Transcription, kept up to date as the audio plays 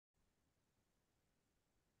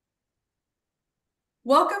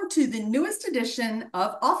Welcome to the newest edition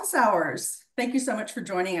of Office Hours. Thank you so much for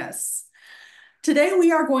joining us. Today,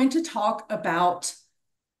 we are going to talk about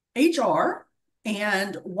HR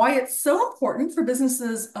and why it's so important for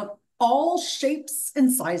businesses of all shapes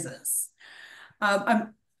and sizes.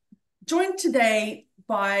 I'm joined today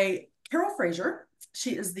by Carol Fraser.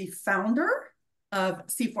 She is the founder of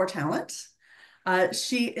C4 Talent.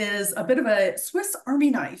 She is a bit of a Swiss Army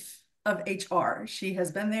knife of HR. She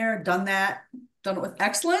has been there, done that, done it with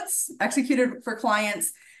excellence, executed for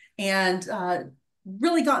clients, and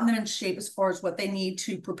really gotten them in shape as far as what they need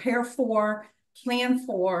to prepare for, plan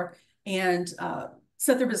for, and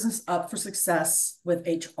set their business up for success with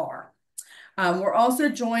HR. We're also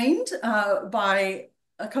joined by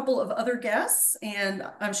a couple of other guests, and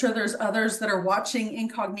I'm sure there's others that are watching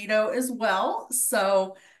incognito as well.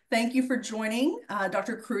 So thank you for joining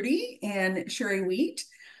Dr. Crudy and Sherry Wheat.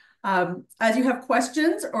 As you have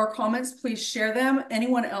questions or comments, please share them.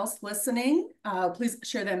 Anyone else listening, please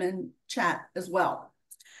share them in chat as well.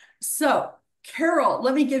 So, Carol,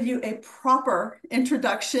 let me give you a proper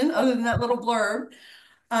introduction other than that little blurb.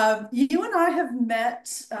 You and I have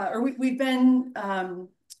met, or we've been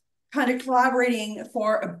kind of collaborating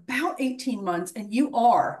for about 18 months, and you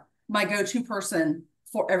are my go-to person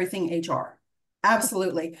for everything HR.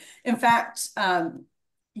 Absolutely. In fact,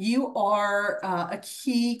 you are a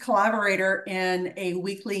key collaborator in a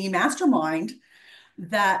weekly mastermind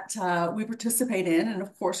that we participate in, and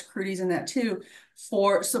of course, Crudy's in that too,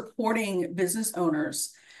 for supporting business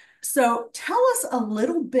owners. So tell us a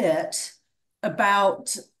little bit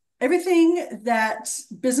about everything that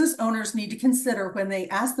business owners need to consider when they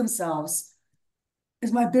ask themselves,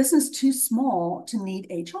 is my business too small to need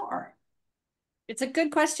HR? It's a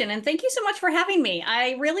good question. And thank you so much for having me.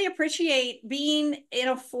 I really appreciate being in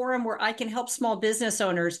a forum where I can help small business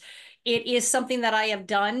owners. It is something that I have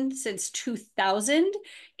done since 2000. Wow.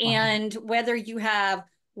 And whether you have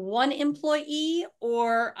one employee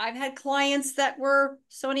or I've had clients that were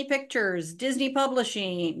Sony Pictures, Disney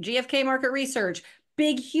Publishing, GFK Market Research,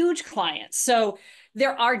 big, huge clients. So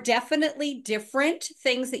there are definitely different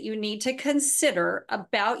things that you need to consider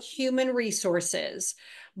about human resources.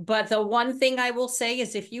 But the one thing I will say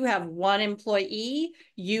is if you have one employee,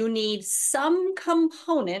 you need some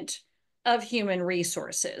component of human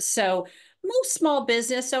resources. So most small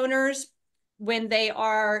business owners, when they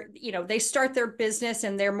are, they start their business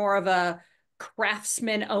and they're more of a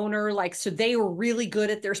craftsman owner, like, so they were really good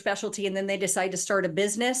at their specialty and then they decide to start a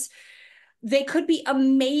business. They could be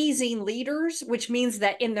amazing leaders, which means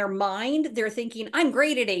that in their mind, they're thinking, I'm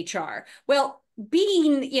great at HR. Well,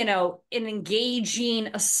 being, an engaging,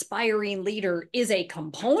 aspiring leader is a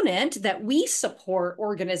component that we support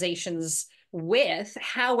organizations with.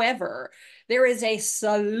 However, there is a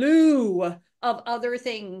slew of other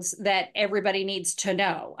things that everybody needs to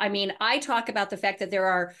know. I mean, I talk about the fact that there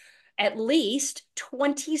are at least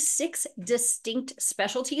 26 distinct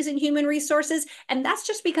specialties in human resources. And that's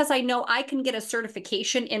just because I know I can get a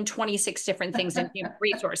certification in 26 different things in human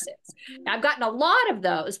resources. Now, I've gotten a lot of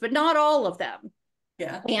those, but not all of them.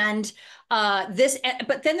 Yeah. And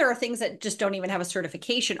but then there are things that just don't even have a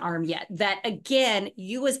certification arm yet that, again,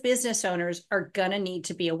 you as business owners are going to need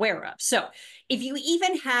to be aware of. So if you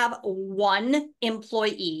even have one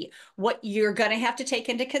employee, what you're going to have to take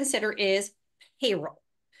into consider is payroll,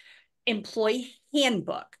 employee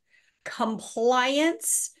handbook,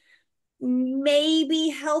 compliance, maybe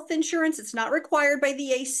health insurance. It's not required by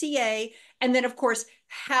the ACA. And then, of course,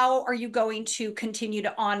 how are you going to continue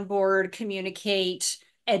to onboard, communicate,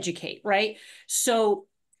 educate, right? So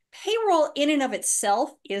payroll in and of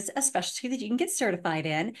itself is a specialty that you can get certified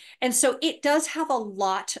in. And so it does have a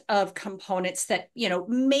lot of components that,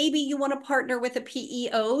 maybe you want to partner with a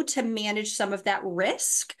PEO to manage some of that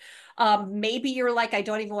risk. Maybe you're like, I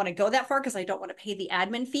don't even want to go that far because I don't want to pay the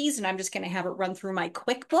admin fees and I'm just going to have it run through my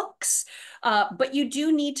QuickBooks. But you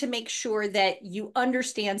do need to make sure that you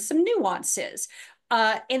understand some nuances.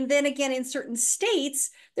 And then again, in certain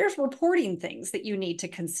states, there's reporting things that you need to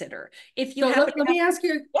consider. If you So happen to let have, me ask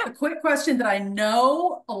you yeah, a quick question that I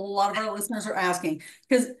know a lot of our listeners are asking,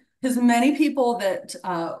 because many people that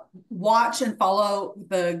watch and follow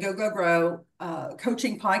the Go Go Grow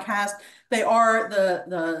coaching podcast, they are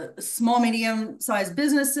the small, medium-sized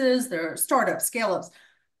businesses, they're startups, scale-ups.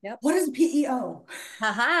 yep. What is a PEO?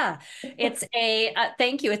 Haha. It's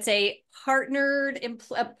thank you. It's a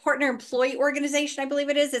a partner employee organization, I believe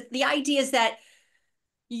it is. The idea is that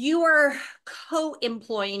you are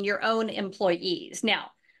co-employing your own employees.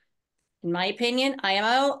 Now, in my opinion,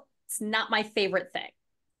 IMO, it's not my favorite thing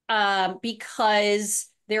because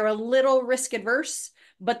they're a little risk adverse.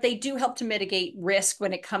 but they do help to mitigate risk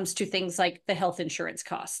when it comes to things like the health insurance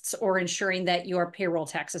costs or ensuring that your payroll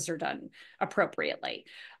taxes are done appropriately.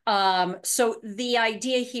 So the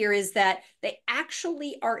idea here is that they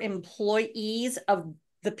actually are employees of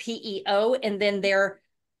the PEO, and then they're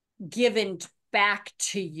given back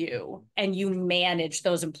to you and you manage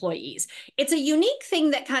those employees. It's a unique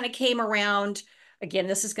thing that kind of came around. Again,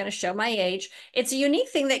 this is going to show my age. It's a unique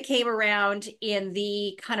thing that came around in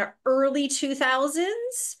the kind of early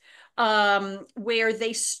 2000s, where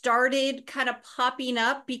they started kind of popping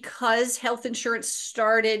up because health insurance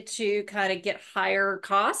started to kind of get higher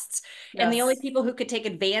costs. And the only Yes. people who could take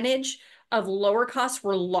advantage of lower costs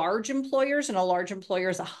were large employers, and a large employer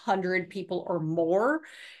is 100 people or more.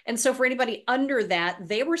 And so for anybody under that,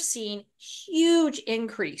 they were seeing huge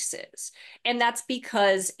increases. And that's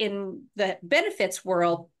because in the benefits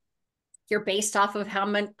world, you're based off of how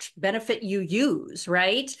much benefit you use,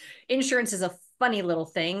 right? Insurance is a funny little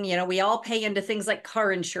thing. You know, we all pay into things like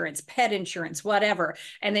car insurance, pet insurance, whatever.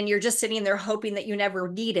 And then you're just sitting there hoping that you never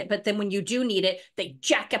need it. But then when you do need it, they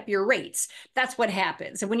jack up your rates. That's what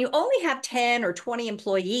happens. And when you only have 10 or 20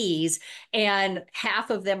 employees and half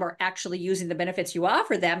of them are actually using the benefits you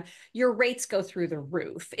offer them, your rates go through the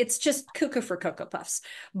roof. It's just cuckoo for Cocoa Puffs.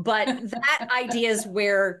 But that idea is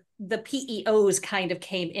where the PEOs kind of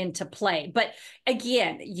came into play. But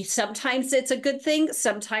again, sometimes it's a good thing,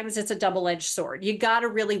 sometimes it's a double-edged sword. You got to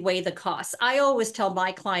really weigh the costs. I always tell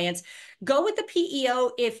my clients, go with the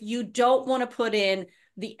PEO if you don't want to put in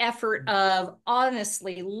the effort of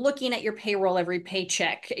honestly looking at your payroll every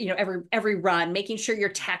paycheck, you know, every run, making sure your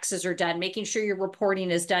taxes are done, making sure your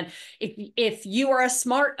reporting is done. If you are a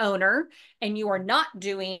smart owner and you're not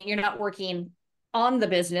working on the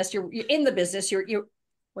business, you're in the business, you're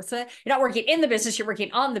what's that? You're not working in the business, you're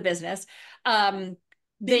working on the business. The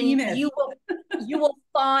Then myth. you will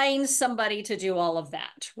find somebody to do all of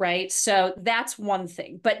that, right? So that's one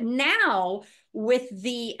thing. But now with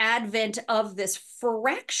the advent of this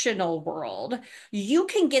fractional world, you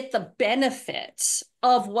can get the benefits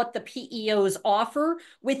of what the PEOs offer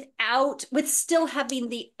with still having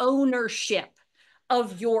the ownership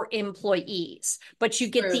of your employees, but you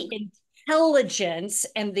get the True. intelligence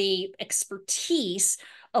and the expertise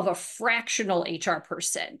of a fractional HR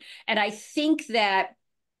person. And I think that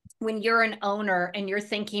when you're an owner and you're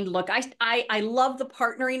thinking, look, I love the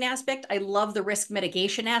partnering aspect, I love the risk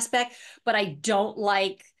mitigation aspect, but I don't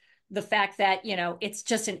like the fact that, you know, it's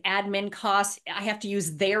just an admin cost. I have to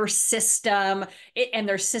use their system and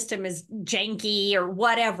their system is janky or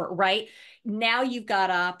whatever, right? Now you've got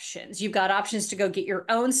options. You've got options to go get your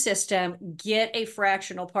own system, get a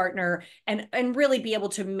fractional partner, and really be able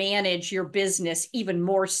to manage your business even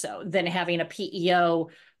more so than having a PEO,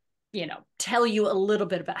 you know, tell you a little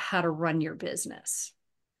bit about how to run your business.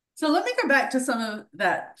 So let me go back to some of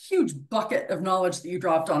that huge bucket of knowledge that you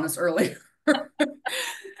dropped on us earlier.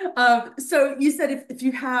 So you said if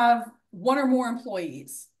you have one or more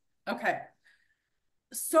employees, okay.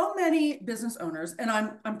 So many business owners, and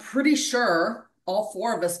I'm pretty sure all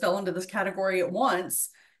four of us fell into this category at once.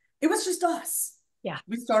 It was just us. Yeah.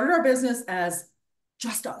 We started our business as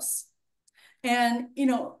just us. And, you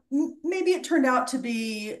know, maybe it turned out to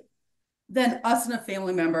be then us and a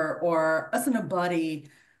family member or us and a buddy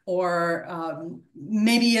or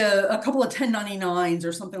maybe a couple of 1099s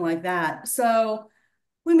or something like that. So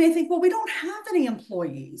we may think, well, we don't have any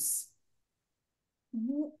employees.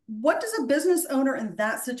 What does a business owner in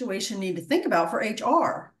that situation need to think about for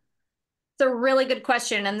HR? It's a really good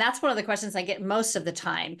question. And that's one of the questions I get most of the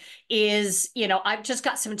time is, you know, I've just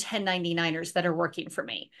got some 1099ers that are working for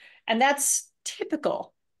me. And that's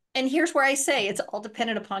typical. And here's where I say it's all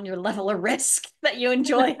dependent upon your level of risk that you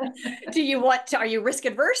enjoy. Are you risk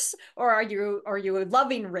adverse or are you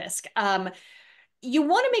loving risk? You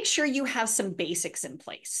want to make sure you have some basics in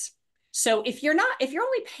place. So if you're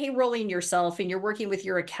only payrolling yourself and you're working with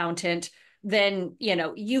your accountant, then, you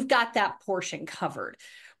know, you've got that portion covered.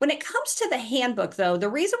 When it comes to the handbook, though, the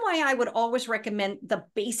reason why I would always recommend the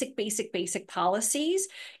basic policies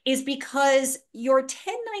is because your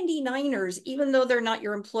 1099ers, even though they're not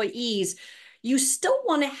your employees, you still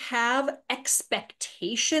want to have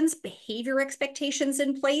expectations, behavior expectations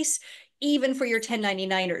in place, even for your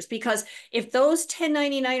 1099ers. Because if those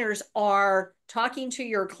 1099ers are talking to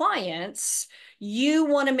your clients, you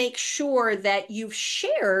want to make sure that you've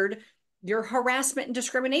shared your harassment and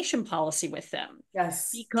discrimination policy with them,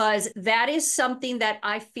 Yes. because that is something that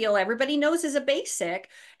I feel everybody knows is a basic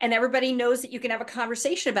and everybody knows that you can have a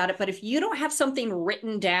conversation about it. But if you don't have something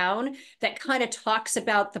written down that kind of talks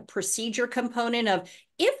about the procedure component of,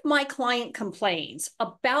 if my client complains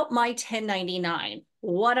about my 1099,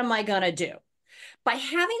 what am I going to do? By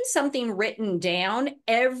having something written down,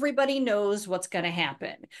 everybody knows what's going to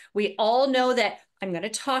happen. We all know that I'm going to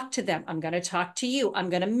talk to them. I'm going to talk to you. I'm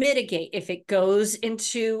going to mitigate. If it goes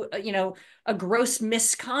into, a gross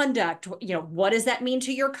misconduct, what does that mean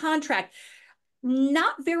to your contract?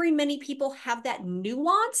 Not very many people have that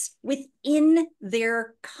nuance within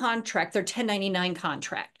their contract, their 1099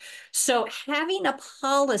 contract. So having a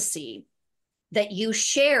policy that you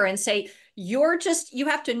share and say, you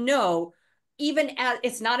have to know, even as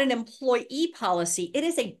it's not an employee policy, it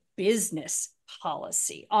is a business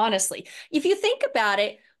policy. Honestly, if you think about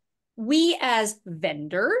it, we as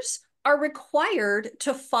vendors are required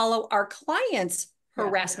to follow our clients' Yeah.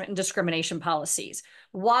 harassment and discrimination policies.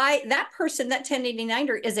 Why? That person, that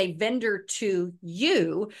 1099er, is a vendor to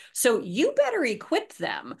you. So you better equip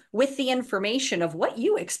them with the information of what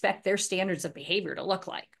you expect their standards of behavior to look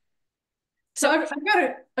like. So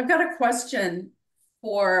I've got a question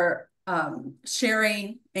for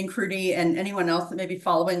Sherry and Crudy and anyone else that may be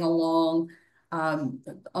following along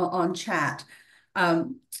on chat.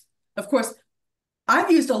 Of course,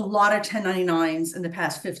 I've used a lot of 1099s in the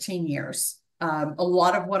past 15 years. A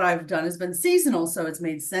lot of what I've done has been seasonal, so it's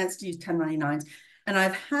made sense to use 1099s. And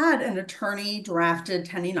I've had an attorney drafted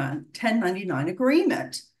 1099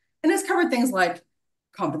 agreement. And it's covered things like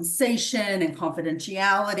compensation and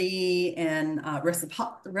confidentiality and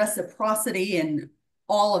reciprocity and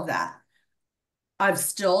all of that. I've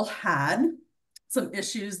still had some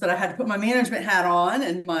issues that I had to put my management hat on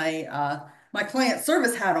and my client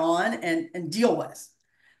service hat on and deal with.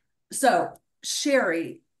 So,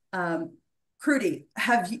 Sherry, Crudy,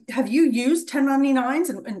 have you used 1099s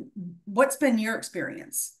and what's been your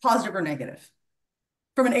experience, positive or negative,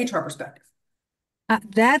 from an HR perspective?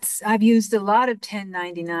 I've used a lot of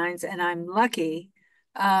 1099s and I'm lucky.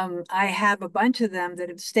 I have a bunch of them that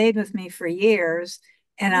have stayed with me for years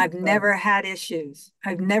and I've never had issues.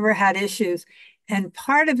 I've never had issues. And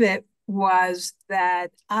part of it was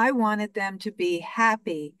that I wanted them to be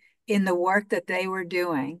happy in the work that they were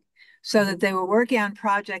doing so that they were working on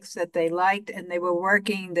projects that they liked and they were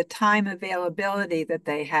working the time availability that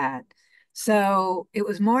they had. So it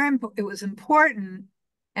was important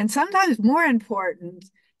and sometimes more important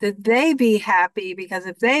that they be happy because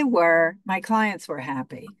if they were, my clients were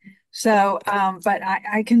happy. So, but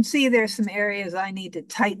I can see there's some areas I need to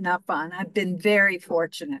tighten up on. I've been very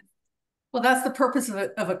fortunate. Well, that's the purpose of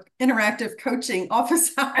an interactive coaching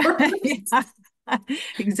office hours. Yeah,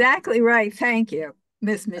 exactly right. Thank you,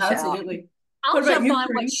 Miss Michelle. Absolutely. I'll jump on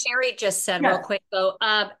what Sherry just said real quick, though.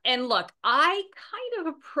 And look, I kind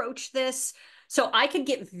of approach this so I could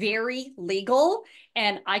get very legal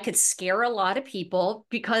and I could scare a lot of people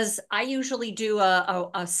because I usually do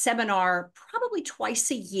a seminar probably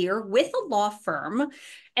twice a year with a law firm.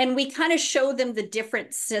 And we kind of show them the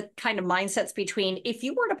different kind of mindsets between if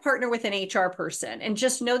you were to partner with an HR person and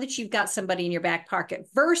just know that you've got somebody in your back pocket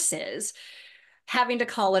versus having to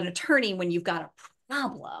call an attorney when you've got a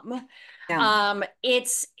problem. Yeah.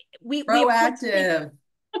 It's proactive.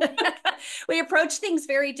 We approach things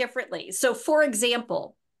very differently. So, for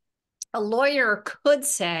example, a lawyer could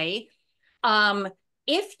say,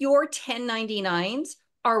 if your 1099s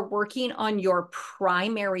are working on your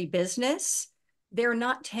primary business, they're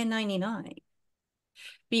not 1099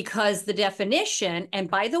 because the definition, and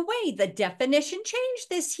by the way, the definition changed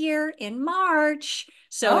this year in March.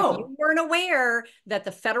 So if you weren't aware that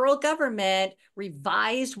the federal government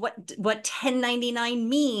revised what 1099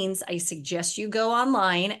 means, I suggest you go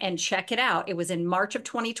online and check it out. It was in March of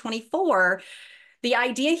 2024. The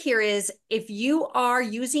idea here is if you are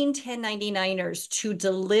using 1099ers to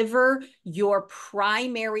deliver your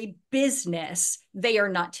primary business, they are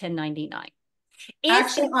not 1099.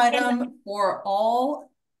 Action item for all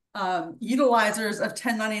utilizers of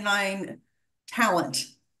 1099 talent.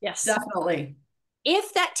 Yes. Definitely.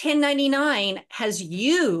 If that 1099 has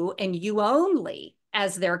you and you only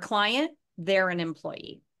as their client, they're an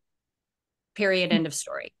employee. Period. End of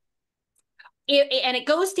story. And it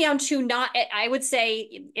goes down to not, I would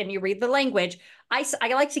say, and you read the language, I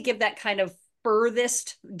like to give that kind of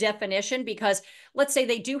furthest definition because let's say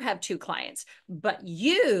they do have two clients, but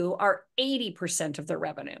you are 80% of their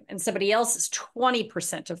revenue and somebody else is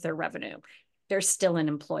 20% of their revenue. They're still an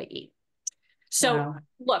employee. So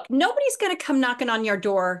look, nobody's going to come knocking on your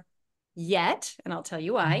door yet, and I'll tell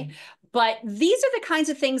you why. But these are the kinds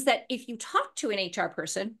of things that if you talk to an HR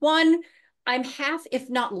person, one, I'm half, if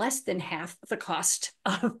not less than half, the cost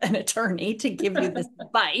of an attorney to give you this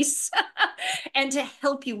advice and to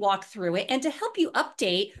help you walk through it and to help you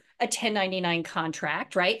update a 1099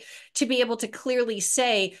 contract, right? To be able to clearly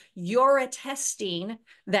say, you're attesting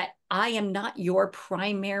that I am not your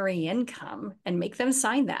primary income, and make them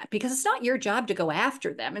sign that, because it's not your job to go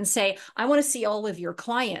after them and say, I want to see all of your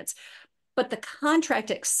clients. But the contract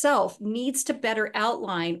itself needs to better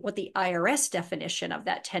outline what the IRS definition of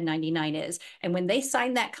that 1099 is. And when they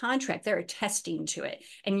sign that contract, they're attesting to it.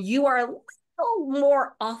 And you are a little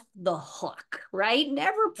more off the hook, right?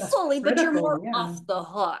 Never That's fully, but you're critical. more Yeah. off the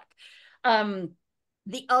hook.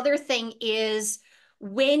 The other thing is,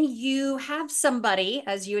 when you have somebody,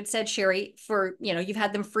 as you had said, Sherry, for, you've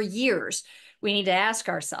had them for years, we need to ask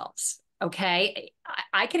ourselves, okay,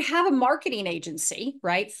 I could have a marketing agency,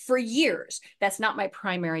 right, for years. That's not my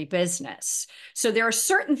primary business. So there are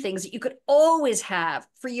certain things that you could always have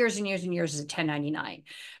for years and years and years as a 1099.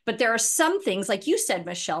 But there are some things, like you said,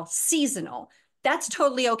 Michelle, seasonal. That's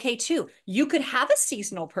totally okay too. You could have a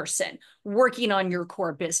seasonal person working on your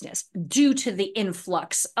core business due to the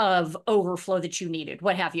influx of overflow that you needed,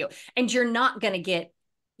 what have you. And you're not going to get,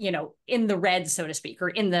 in the red, so to speak, or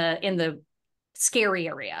in the scary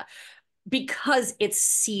area, because it's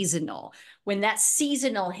seasonal. When that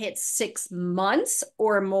seasonal hits 6 months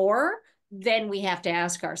or more, then we have to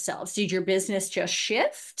ask ourselves, did your business just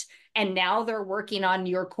shift? And now they're working on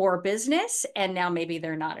your core business, and now maybe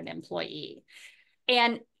they're not an employee.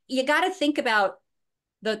 And you got to think about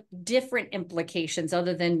the different implications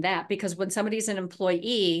other than that, because when somebody's an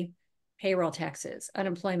employee, payroll taxes,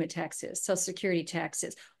 unemployment taxes, Social Security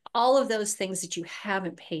taxes, all of those things that you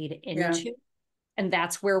haven't paid into. Yeah. And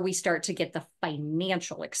that's where we start to get the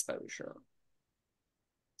financial exposure.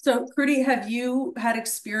 So, Kruti, have you had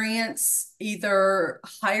experience either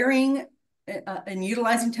hiring and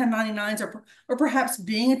utilizing 1099s, or perhaps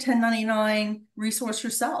being a 1099 resource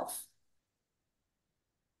yourself?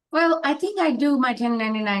 Well, I think I do my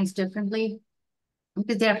 1099s differently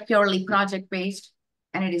because they're purely project based,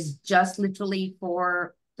 and it is just literally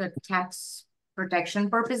for the tax protection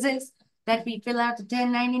purposes that we fill out the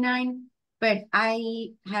 1099. But I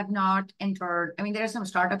have not entered, I mean, there are some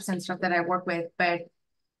startups and stuff that I work with, but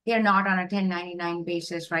they're not on a 1099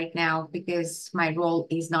 basis right now because my role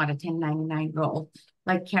is not a 1099 role,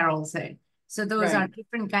 like Carol said. So those are Right.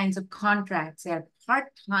 different kinds of contracts. They're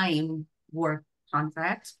part-time work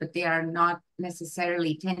contracts, but they are not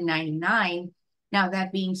necessarily 1099. Now,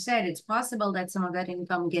 that being said, it's possible that some of that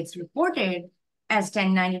income gets reported as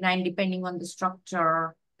 1099, depending on the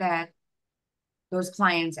structure that those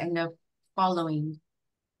clients end up following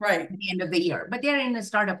Right. at the end of the year. But they're in the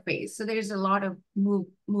startup phase, so there's a lot of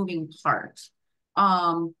moving parts.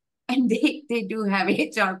 And they do have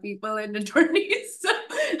HR people and attorneys. So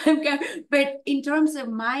but in terms of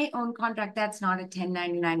my own contract, that's not a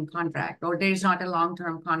 1099 contract, or there's not a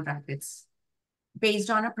long-term contract. It's based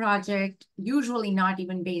on a project, usually not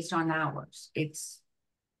even based on hours. It's,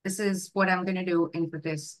 this is what I'm going to do and for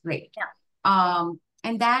this rate. And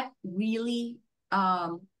that really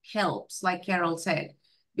helps, like Carol said,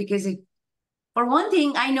 because it, for one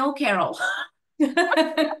thing, I know Carol. If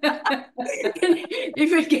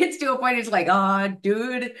it gets to a point, it's like, oh,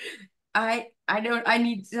 dude, I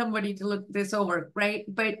need somebody to look this over, right?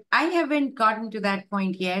 But I haven't gotten to that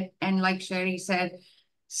point yet. And like Sherry said,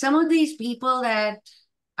 some of these people that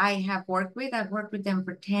I have worked with, I've worked with them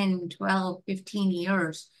for 10, 12, 15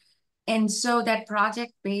 years. And so that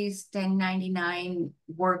project-based 1099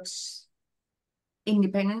 works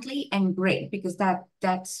independently and great, because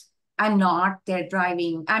that's, I'm not their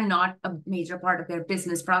driving, I'm not a major part of their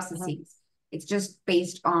business processes. It's just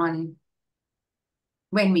based on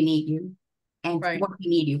when we need you and Right. what we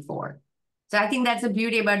need you for. So I think that's the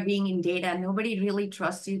beauty about being in data. Nobody really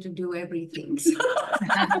trusts you to do everything.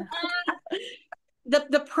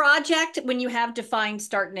 The project, when you have defined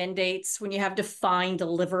start and end dates, when you have defined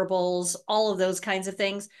deliverables, all of those kinds of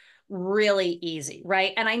things, really easy,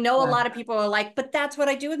 right? And I know a lot of people are like, but that's what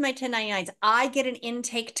I do with my 1099s. I get an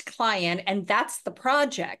intaked client and that's the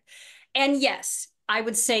project. And yes, I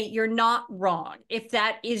would say you're not wrong. If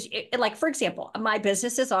that is, like, for example, my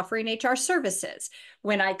business is offering HR services.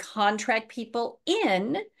 When I contract people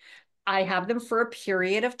in, I have them for a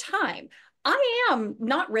period of time. I am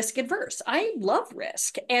not risk adverse. I love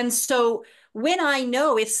risk. And so when I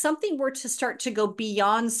know if something were to start to go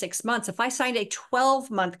beyond 6 months, if I signed a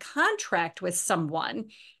 12-month contract with someone,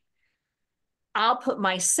 I'll put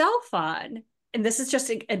myself on, and this is just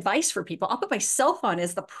advice for people, I'll put myself on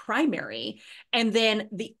as the primary, and then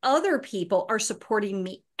the other people are supporting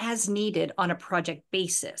me as needed on a project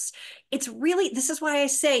basis. It's really, this is why I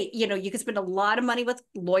say, you know, you can spend a lot of money with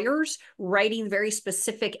lawyers writing very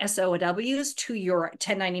specific SOWs to your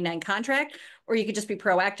 1099 contract, or you could just be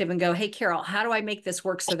proactive and go, hey, Carol, how do I make this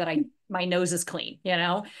work so that my nose is clean, you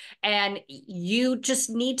know? And you just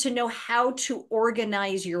need to know how to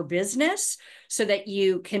organize your business so that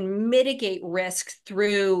you can mitigate risk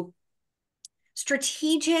through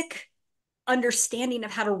strategic understanding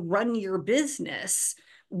of how to run your business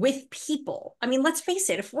with people. I mean, let's face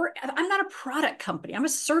it, I'm not a product company, I'm a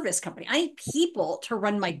service company. I need people to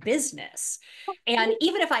run my business. And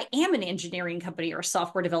even if I am an engineering company or a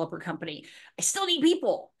software developer company, I still need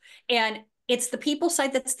people. And it's the people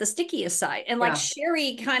side that's the stickiest side. And like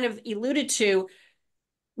Sherry kind of alluded to,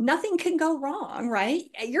 nothing can go wrong, right?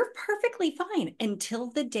 You're perfectly fine until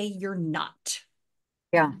the day you're not.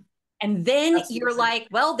 Yeah. And then you're like,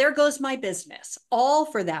 well, there goes my business, all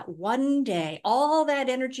for that one day, all that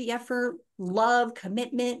energy, effort, love,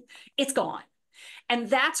 commitment, it's gone. And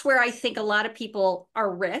that's where I think a lot of people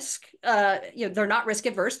are risk. You know, they're not risk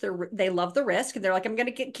adverse. They love the risk, and they're like, I'm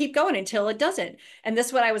going to keep going until it doesn't. And this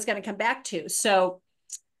is what I was going to come back to. So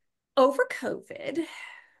over COVID,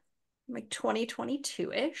 like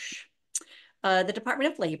 2022-ish, the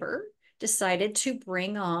Department of Labor decided to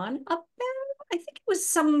bring on about, I think it was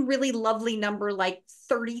some really lovely number, like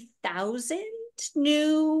 30,000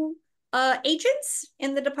 new agents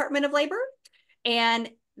in the Department of Labor. And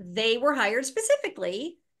they were hired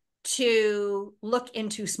specifically to look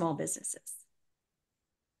into small businesses.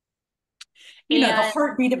 You know, the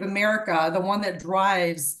heartbeat of America, the one that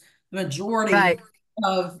drives the majority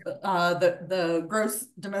of the gross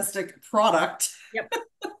domestic product. Yep.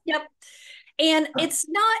 Yep. And it's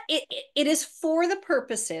not, it is for the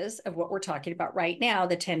purposes of what we're talking about right now,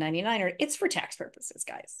 the 1099, or it's for tax purposes,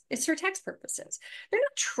 guys. It's for tax purposes. They're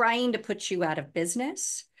not trying to put you out of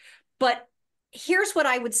business. But here's what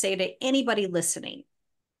I would say to anybody listening.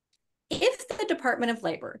 If the Department of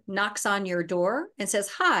Labor knocks on your door and says,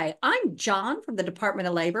 hi, I'm John from the Department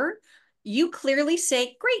of Labor, you clearly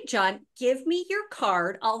say, great, John, give me your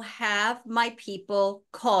card. I'll have my people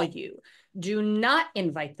call you. Do not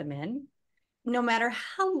invite them in. No matter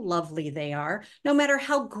how lovely they are, no matter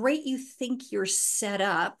how great you think you're set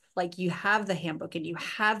up, like you have the handbook and you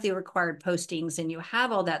have the required postings and you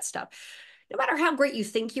have all that stuff, no matter how great you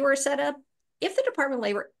think you are set up, if the Department of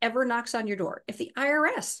Labor ever knocks on your door, if the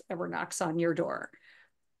IRS ever knocks on your door,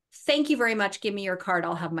 thank you very much. Give me your card.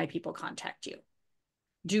 I'll have my people contact you.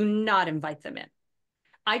 Do not invite them in.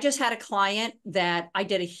 I just had a client that I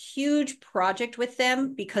did a huge project with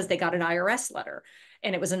them because they got an IRS letter.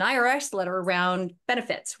 And it was an IRS letter around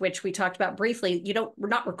benefits, which we talked about briefly. We're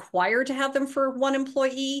not required to have them for one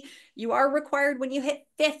employee. You are required when you hit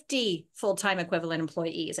 50 full-time equivalent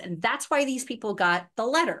employees. And that's why these people got the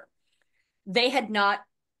letter. They had not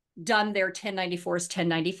done their 1094s,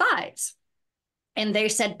 1095s. And they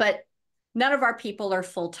said, but none of our people are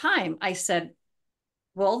full-time. I said,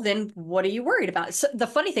 well, then what are you worried about? So the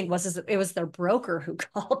funny thing was, it was their broker who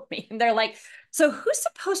called me, and they're like, so who's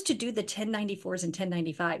supposed to do the 1094s and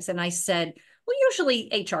 1095s? And I said, well,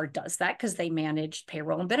 usually HR does that because they manage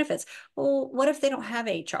payroll and benefits. Well, what if they don't have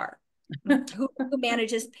HR? Who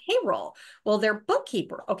manages payroll? Well, their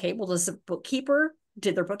bookkeeper. Okay, well,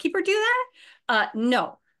 did their bookkeeper do that?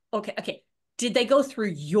 No. Okay. Did they go through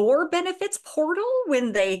your benefits portal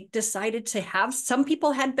when they decided to have, some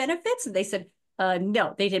people had benefits? And they said,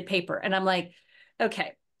 no, they did paper. And I'm like,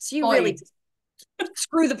 okay, so you really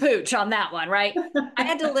screw the pooch on that one, right? I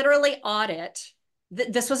had to literally audit.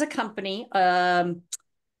 This was a company,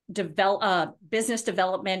 business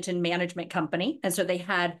development and management company. And so they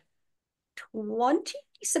had 20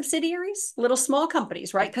 subsidiaries, little small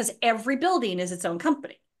companies, right? Because every building is its own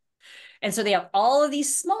company. And so they have all of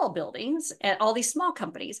these small buildings and all these small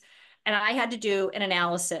companies. And I had to do an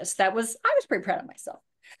analysis I was pretty proud of myself.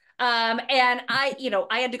 And I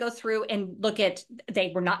had to go through and look at,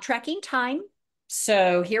 they were not tracking time.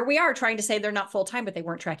 So here we are trying to say they're not full-time, but they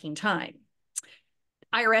weren't tracking time.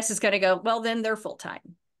 IRS is going to go, well, then they're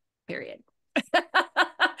full-time, period.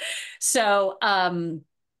 So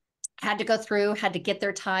had to go through, had to get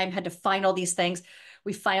their time, had to find all these things.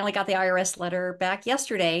 We finally got the IRS letter back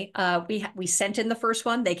yesterday. We sent in the first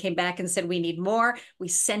one. They came back and said, we need more. We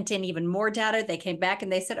sent in even more data. They came back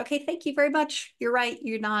and they said, okay, thank you very much. You're right.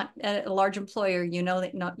 You're not a large employer. You know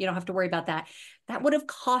that you don't have to worry about that. That would have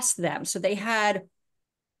cost them. So they had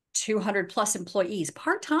 200 plus employees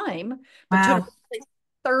part-time, but wow.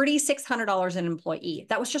 $3,600 an employee.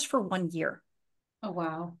 That was just for 1 year. Oh,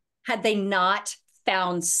 wow. Had they not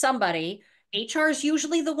found somebody, HR is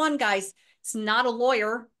usually the one, guys. It's not a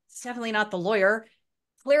lawyer. It's definitely not the lawyer.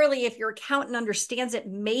 clearly, if your accountant understands it,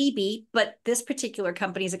 maybe, but this particular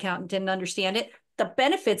company's accountant didn't understand it. The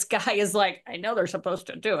benefits guy is like, I know they're supposed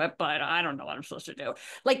to do it, but I don't know what I'm supposed to do.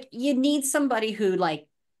 Like, you need somebody who like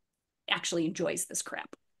actually enjoys this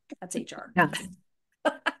crap. That's HR. Yeah.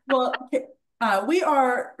 Well, we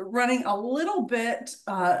are running a little bit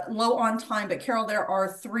low on time, but Carol, there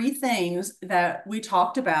are three things that we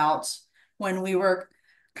talked about when we were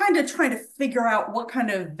kind of trying to figure out what kind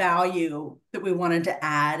of value that we wanted to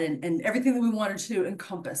add and everything that we wanted to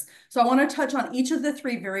encompass. So I want to touch on each of the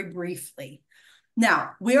three very briefly.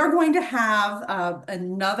 Now, we are going to have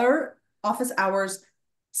another office hours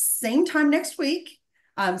same time next week.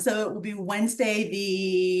 So it will be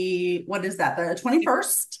Wednesday, what is that, the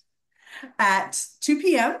 21st at 2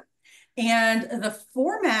 p.m. And the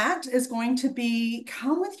format is going to be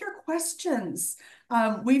come with your questions.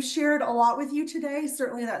 We've shared a lot with you today.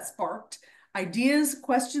 Certainly that sparked ideas,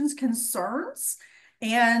 questions, concerns,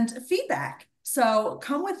 and feedback. So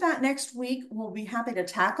come with that next week. We'll be happy to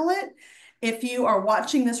tackle it. If you are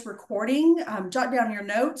watching this recording, jot down your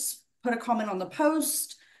notes, put a comment on the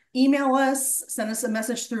post, email us, send us a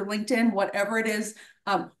message through LinkedIn, whatever it is.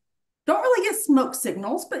 Don't really get smoke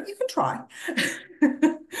signals, but you can try.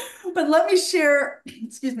 But let me share,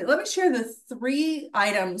 let me share the three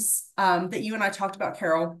items that you and I talked about,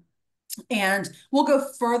 Carol, and we'll go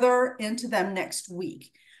further into them next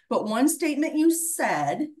week. But one statement you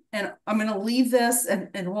said, and I'm going to leave this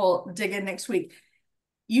and we'll dig in next week.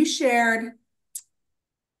 You shared,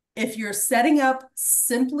 if you're setting up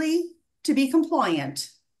simply to be compliant,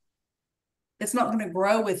 it's not going to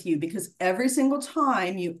grow with you, because every single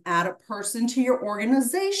time you add a person to your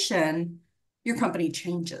organization, your company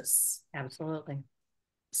changes. Absolutely.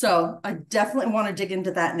 So I definitely want to dig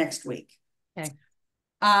into that next week. Okay.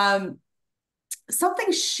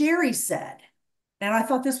 Something Sherry said, and I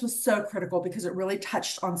thought this was so critical because it really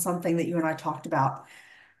touched on something that you and I talked about.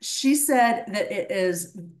 She said that it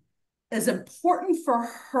is important for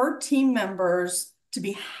her team members to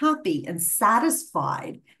be happy and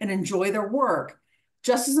satisfied and enjoy their work,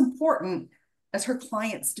 just as important as her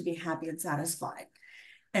clients to be happy and satisfied.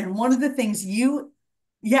 And one of the things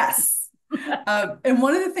yes, and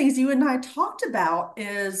one of the things you and I talked about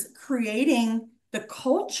is creating the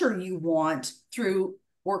culture you want through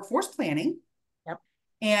workforce planning. Yep.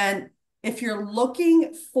 And if you're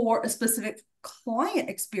looking for a specific client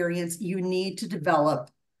experience, you need to develop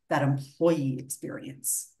that employee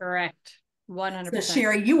experience. Correct. 100%. So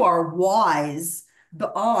Sherry, you are wise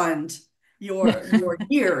beyond your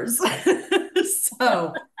years.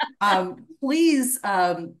 So please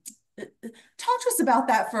talk to us about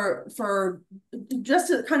that for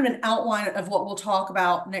just a kind of an outline of what we'll talk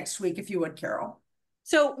about next week, if you would, Carol.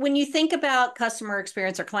 So when you think about customer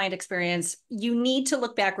experience or client experience, you need to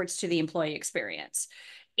look backwards to the employee experience.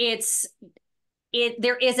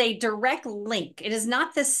 There is a direct link. It is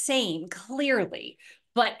not the same, clearly,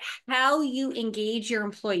 but how you engage your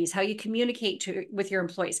employees, how you communicate with your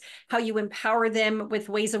employees, how you empower them with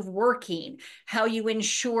ways of working, how you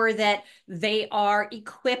ensure that they are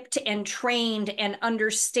equipped and trained and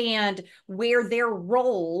understand where their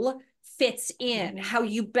role fits in, how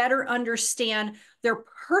you better understand their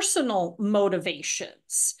personal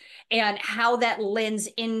motivations and how that lends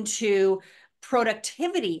into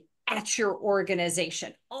productivity at your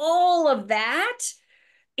organization. All of that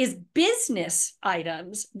is business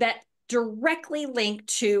items that directly link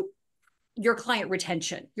to your client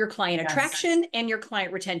retention, your client attraction, and your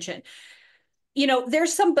client retention. You know,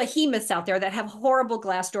 there's some behemoths out there that have horrible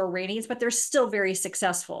Glassdoor ratings, but they're still very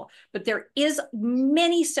successful. But there is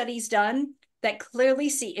many studies done that clearly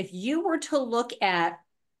see, if you were to look at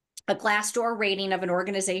a Glassdoor rating of an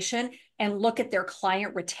organization and look at their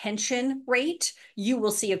client retention rate, you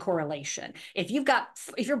will see a correlation. If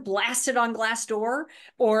you're blasted on Glassdoor,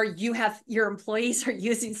 or your employees are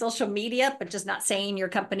using social media, but just not saying your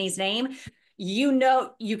company's name, you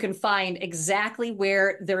know, you can find exactly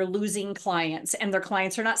where they're losing clients and their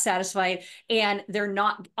clients are not satisfied and they're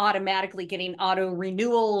not automatically getting auto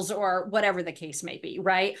renewals or whatever the case may be,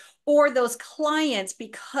 right? Or those clients,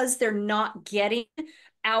 because they're not getting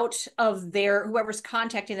out of whoever's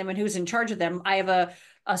contacting them and who's in charge of them. I have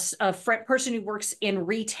a person who works in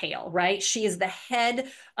retail, right? She is the head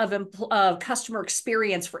of customer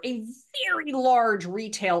experience for a very large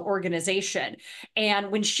retail organization.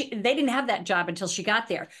 And when they didn't have that job until she got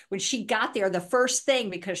there. When she got there, the first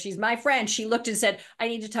thing, because she's my friend, she looked and said, I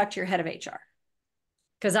need to talk to your head of HR,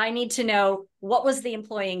 because I need to know, what was the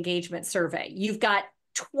employee engagement survey? You've got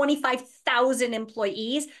 25,000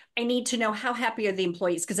 employees. I need to know, how happy are the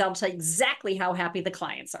employees? Because I'll tell you exactly how happy the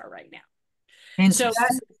clients are right now. So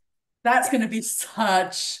That's going to be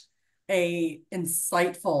such a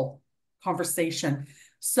insightful conversation.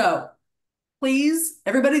 So please,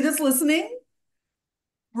 everybody that's listening,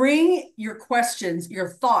 bring your questions, your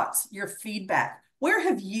thoughts, your feedback. Where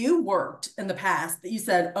have you worked in the past that you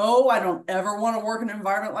said, oh, I don't ever want to work in an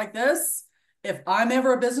environment like this? If I'm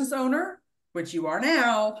ever a business owner, which you are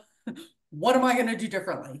now, what am I going to do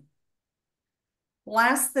differently?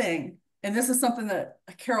 Last thing, and this is something that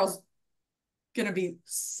Carol's going to be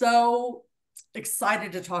so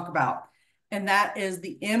excited to talk about, and that is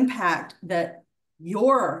the impact that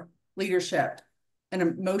your leadership and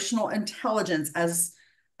emotional intelligence as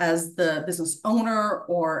the business owner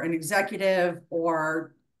or an executive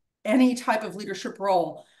or any type of leadership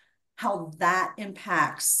role, how that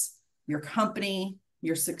impacts your company,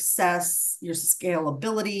 your success, your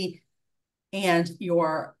scalability, and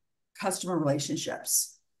your customer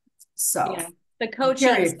relationships. So, Yeah. The coaching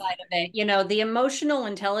Carrie, side of it, the emotional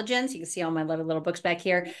intelligence, you can see all my little books back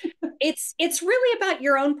here. It's really about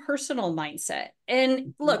your own personal mindset.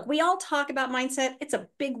 And look, we all talk about mindset. It's a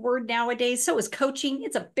big word nowadays. So is coaching.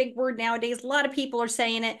 It's a big word nowadays. A lot of people are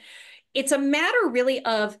saying it. It's a matter really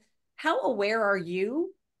of how aware are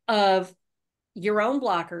you of your own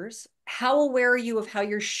blockers? How aware are you of how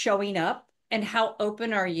you're showing up? And how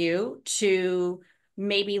open are you to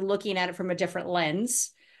maybe looking at it from a different lens?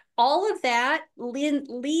 All of that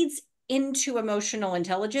leads into emotional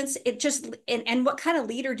intelligence. It just, and what kind of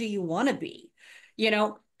leader do you want to be?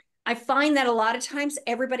 I find that a lot of times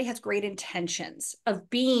everybody has great intentions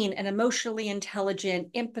of being an emotionally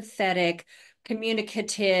intelligent, empathetic,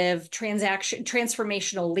 communicative,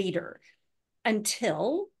 transformational leader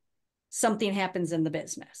until something happens in the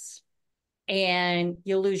business and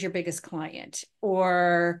you lose your biggest client,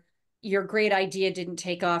 or your great idea didn't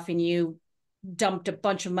take off and you dumped a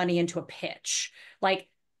bunch of money into a pitch. Like,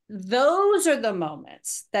 those are the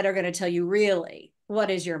moments that are going to tell you really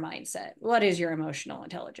what is your mindset, what is your emotional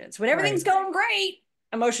intelligence. When everything's going great,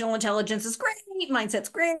 emotional intelligence is great, mindset's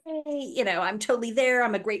great, I'm totally there,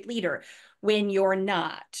 I'm a great leader. When you're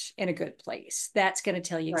not in a good place, that's going to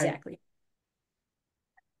tell you exactly.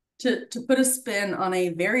 To put a spin on a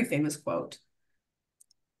very famous quote,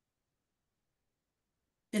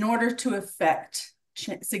 in order to affect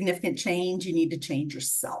significant change, you need to change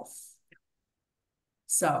yourself.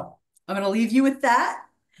 So I'm going to leave you with that.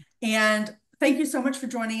 And thank you so much for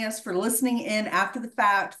joining us, for listening in after the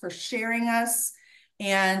fact, for sharing us.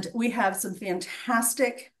 And we have some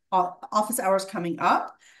fantastic office hours coming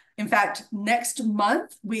up. In fact, next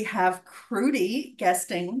month, we have Crudy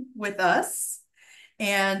guesting with us.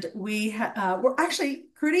 And we're actually,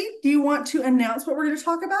 Crudy, do you want to announce what we're going to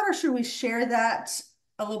talk about, or should we share that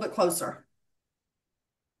a little bit closer?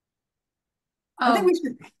 I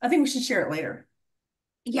think we should share it later.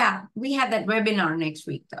 Yeah, we have that webinar next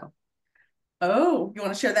week though. Oh, you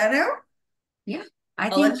want to share that now? Yeah,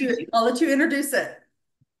 I'll let you introduce it.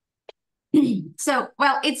 So,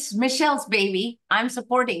 well, it's Michelle's baby. I'm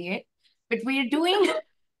supporting it, but we're doing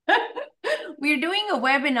we're doing a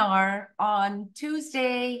webinar on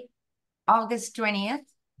Tuesday, August 20th.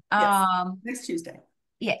 Yes, next Tuesday.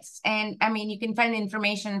 Yes, and I mean, you can find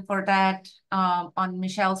information for that on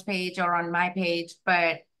Michelle's page or on my page,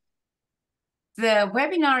 but the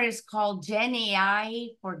webinar is called Gen AI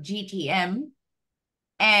for GTM.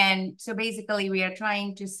 And so basically, we are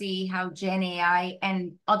trying to see how Gen AI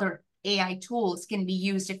and other AI tools can be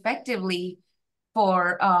used effectively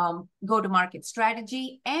for go-to-market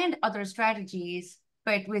strategy and other strategies,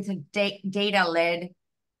 but with a data-led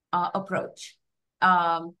approach.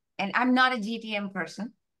 And I'm not a GTM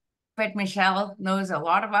person, but Michelle knows a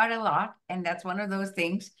lot about a lot, and that's one of those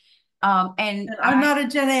things. And I'm not a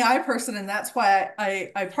Gen AI person, and that's why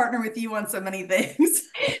I partner with you on so many things.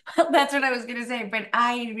 That's what I was going to say, but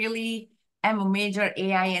I really am a major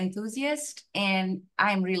AI enthusiast, and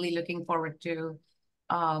I'm really looking forward to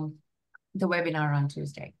the webinar on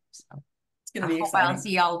Tuesday. So it's going to be hope exciting. I'll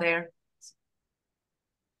see y'all there.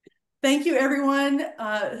 Thank you, everyone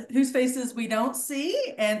whose faces we don't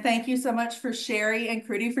see. And thank you so much for Sherry and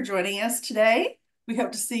Crudy for joining us today. We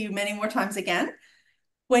hope to see you many more times again.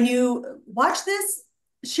 When you watch this,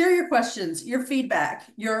 share your questions, your feedback,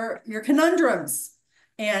 your conundrums,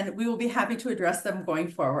 and we will be happy to address them going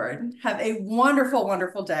forward. Have a wonderful,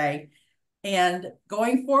 wonderful day. And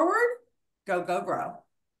going forward, go, go, grow.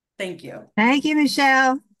 Thank you. Thank you,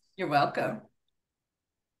 Michelle. You're welcome.